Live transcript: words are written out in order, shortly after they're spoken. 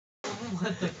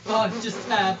What the fuck just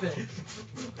happened?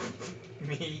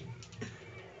 Me?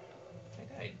 I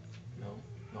died. No.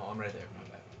 No, I'm right there. My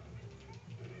bad.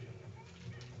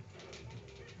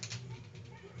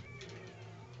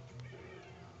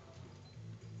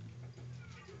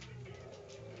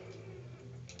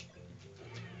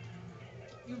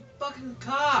 You fucking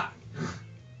cock!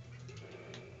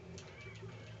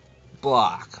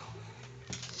 Block.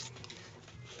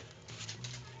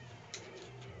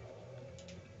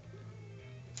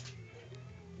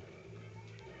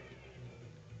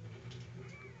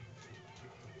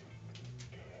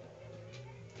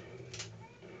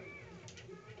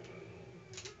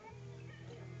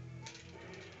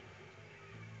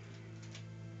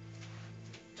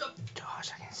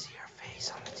 Josh, I can see your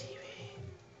face on the TV.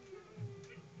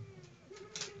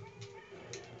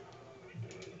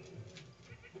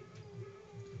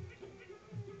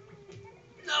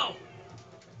 No!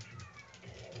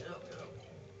 Get up, get up.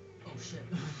 Oh shit.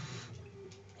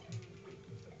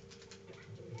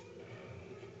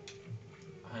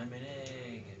 I'm an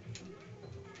egg.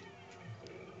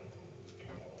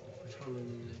 Which one am I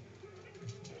losing?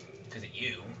 Because of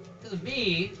you. Because of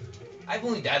me? I've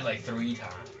only died like 3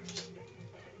 times.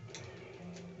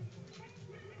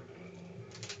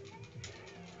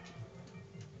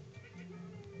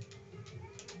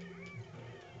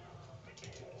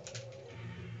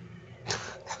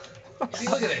 See,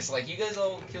 look at this. Like, you guys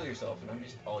all kill yourself, and I'm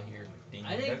just all here. Ding,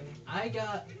 I think ding. I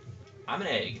got... I'm an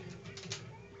egg.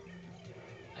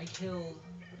 I killed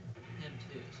him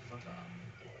too, so fuck off.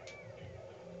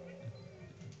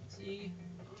 See?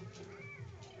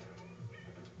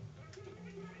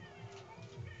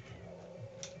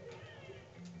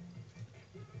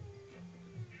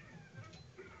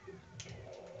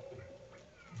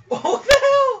 What the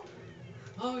hell?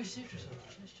 Oh, you saved yourself.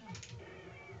 Nice job.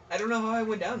 I don't know how I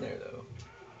went down there, though.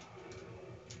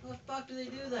 How the fuck do they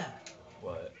do that?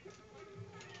 What?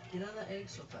 Get out of the egg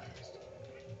so fast.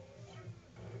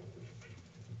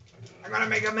 I'm gonna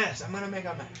make a mess. I'm gonna make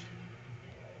a mess.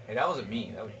 Hey, that wasn't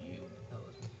me. That was you. That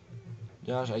was...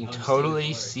 Josh, I can I was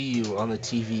totally stealing see you on the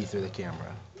TV through the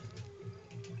camera.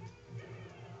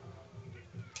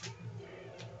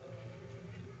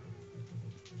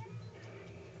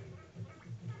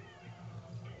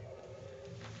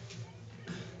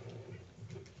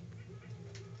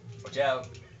 Watch out.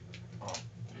 Oh.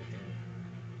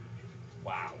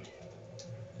 Wow.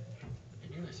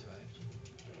 I knew I survived.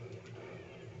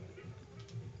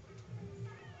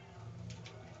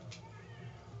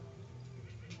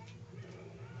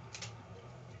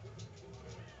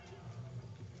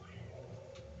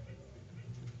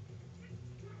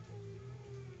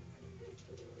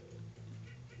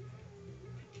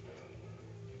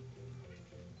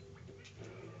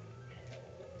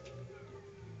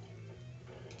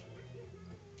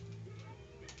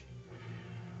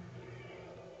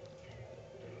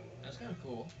 That's kind of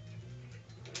cool.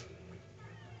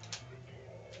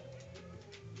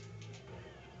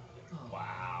 Oh.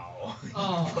 Wow.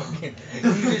 Oh. You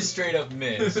just straight up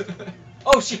missed.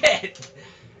 Oh, shit!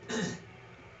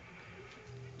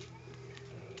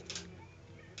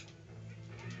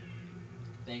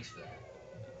 Thanks for that.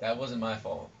 That wasn't my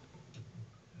fault.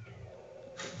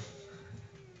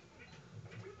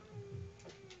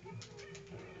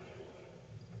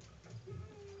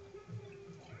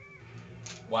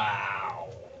 Wow.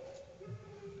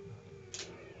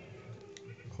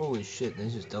 Holy shit, they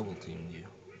just double teamed you.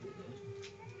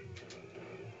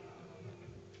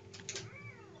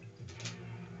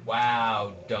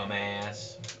 Wow,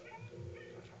 dumbass.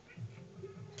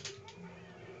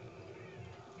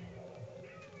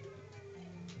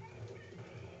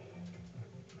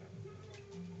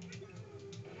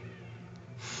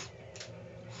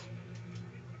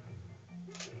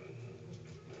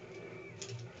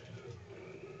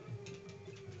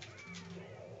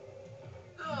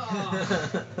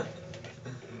 Oh.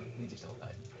 We just all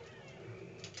died.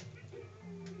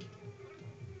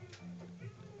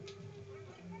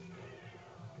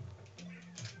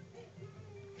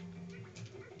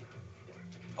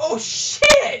 Oh,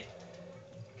 shit!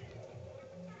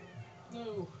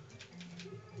 No.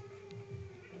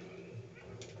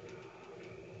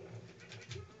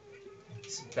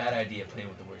 It's a bad idea playing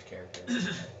with the worst character. He's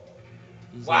not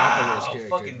the worst Wow, character.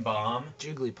 fucking bomb.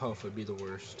 Jigglypuff would be the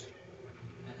worst.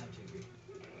 I have to agree.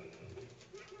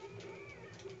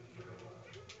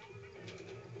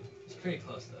 It's pretty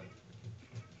close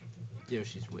though.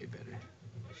 Yoshi's way better.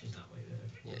 She's not way better.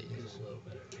 Yeah, he He's is. a little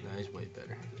better. No, he's way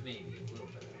better. Maybe a little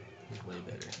better. He's way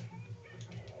better.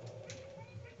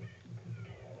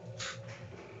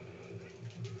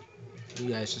 You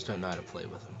guys just don't know how to play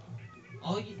with him.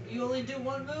 Oh, you only do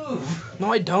one move.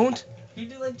 No, I don't. You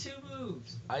do like 2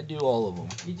 moves. I do all of them.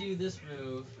 You do this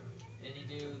move, and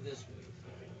you do this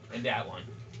move. And that one.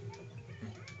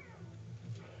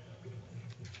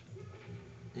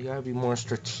 You gotta be more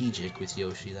strategic with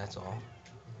Yoshi, that's all.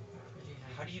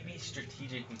 How do you be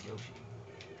strategic with Yoshi?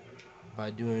 By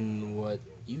doing what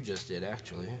you just did,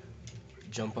 actually.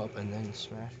 Jump up and then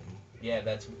smash them. Yeah,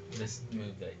 that's this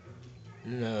move that.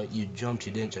 No, you jumped,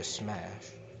 you didn't just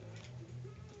smash.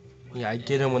 Yeah, I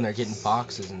get them when they're getting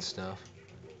boxes and stuff.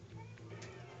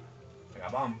 I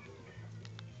got bomb.